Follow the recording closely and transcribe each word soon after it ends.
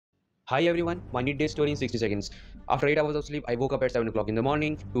Hi everyone, my neat day story in 60 seconds. After 8 hours of sleep, I woke up at 7 o'clock in the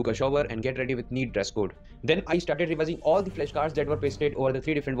morning, took a shower and get ready with neat dress code. Then I started revising all the flashcards that were pasted over the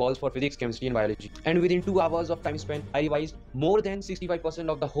 3 different walls for physics, chemistry and biology. And within 2 hours of time spent, I revised more than 65%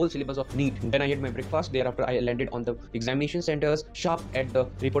 of the whole syllabus of NEET. Then I had my breakfast. Thereafter, I landed on the examination centers sharp at the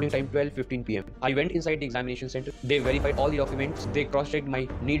reporting time 12:15 p.m. I went inside the examination center. They verified all the documents. They cross-checked my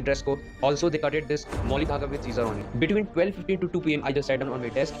NEET dress code. Also, they cutted this molly dhaga with Caesar on it. Between 12:15 to 2 p.m., I just sat down on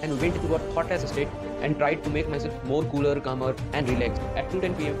my desk and went into a thoughtless state and tried to make myself more cooler, calmer and relaxed. At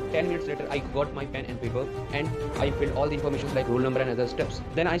 2:10 p.m., 10 minutes later, I got my pen and paper and I filled all the information like roll number and other steps.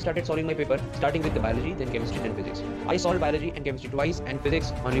 Then I started solving my paper, starting with the biology, then chemistry, then physics. I solved biology and chemistry twice and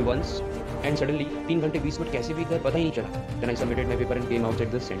physics only once. And suddenly, 3 घंटे 20 minute कैसे बीत गए पता ही नहीं चला. Then I submitted my paper and came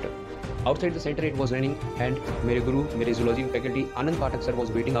outside the center. Outside the center, it was raining and मेरे गुरु, मेरे zoology faculty Anand Pathak sir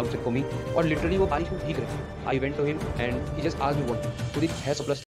was waiting outside for me और literally वो बारिश में भीग रहे. I went to him and he just asked me what. Kuldeep has a plus